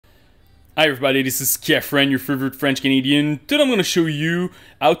Hi everybody, this is Kefren, your favorite French Canadian. Today I'm going to show you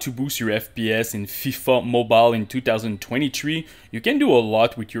how to boost your FPS in FIFA Mobile in 2023. You can do a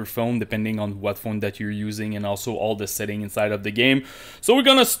lot with your phone depending on what phone that you're using and also all the settings inside of the game. So we're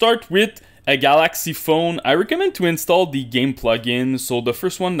going to start with a Galaxy phone. I recommend to install the game plugin. So the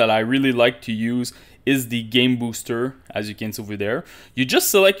first one that I really like to use is the game booster, as you can see over there. You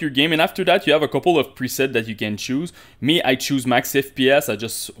just select your game, and after that you have a couple of presets that you can choose. Me, I choose max FPS. I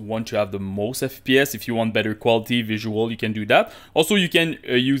just want to have the most FPS. If you want better quality visual, you can do that. Also, you can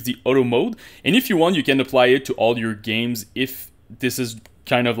use the auto mode, and if you want, you can apply it to all your games if this is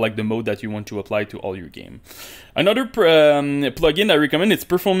kind of like the mode that you want to apply to all your game. Another plugin I recommend is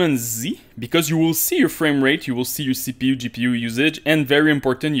Performance Z, because you will see your frame rate, you will see your CPU, GPU usage, and very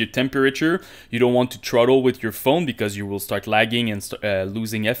important, your temperature. You don't want to throttle with your phone because you will start lagging and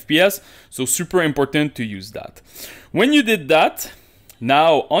losing FPS. So super important to use that. When you did that,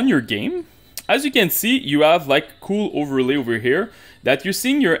 now on your game, as you can see, you have like cool overlay over here that you're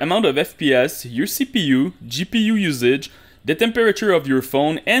seeing your amount of FPS, your CPU, GPU usage, the temperature of your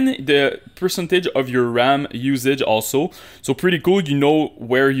phone, and the percentage of your RAM usage also. So pretty cool. You know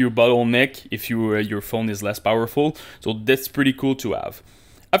where you bottleneck if your phone is less powerful. So that's pretty cool to have.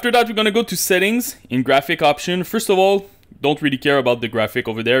 After that, we're gonna go to settings in graphic option. First of all, don't really care about the graphic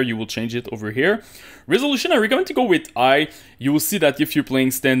over there. You will change it over here. Resolution, I recommend to go with high. You will see that if you're playing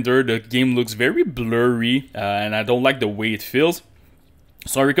standard, the game looks very blurry and I don't like the way it feels.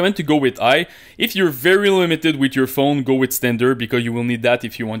 So I recommend to go with high. If you're very limited with your phone, go with standard because you will need that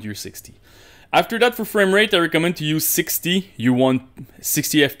if you want your 60. After that, for frame rate, I recommend to use 60. You want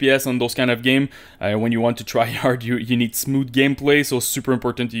 60 FPS on those kind of game. When you want to try hard, you need smooth gameplay, so super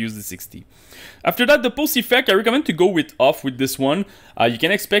important to use the 60. After that, the pulse effect, I recommend to go with off with this one. You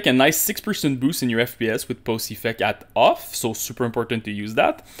can expect a nice 6% boost in your FPS with pulse effect at off, so super important to use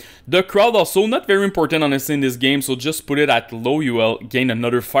that. The crowd also, not very important honestly in this game, so just put it at low, you will gain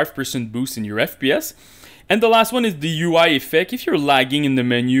another 5% boost in your FPS. And the last one is the UI effect. If you're lagging in the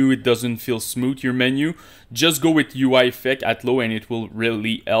menu, it doesn't feel smooth, your menu, just go with UI effect at low and it will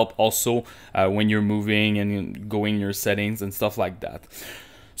really help also when you're moving and going in your settings and stuff like that.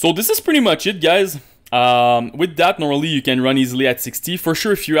 So this is pretty much it, guys. With that, normally you can run easily at 60. For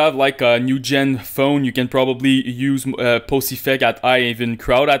sure, if you have like a new gen phone, you can probably use pulse effect at high, even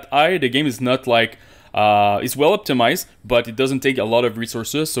crowd at high. The game is not like it's well optimized, but it doesn't take a lot of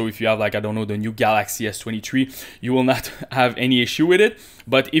resources. So if you have like, I don't know, the new Galaxy S23, you will not have any issue with it.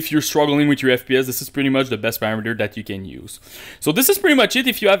 But if you're struggling with your FPS, this is pretty much the best parameter that you can use. So this is pretty much it.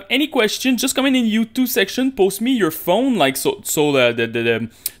 If you have any questions, just comment in the YouTube section, post me your phone, like so the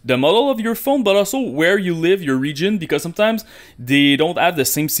model of your phone, but also where you live, your region, because sometimes they don't have the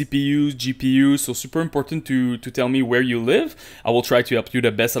same CPUs, GPUs, so super important to tell me where you live. I will try to help you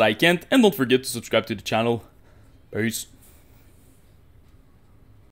the best that I can, and don't forget to subscribe to the channel. Peace.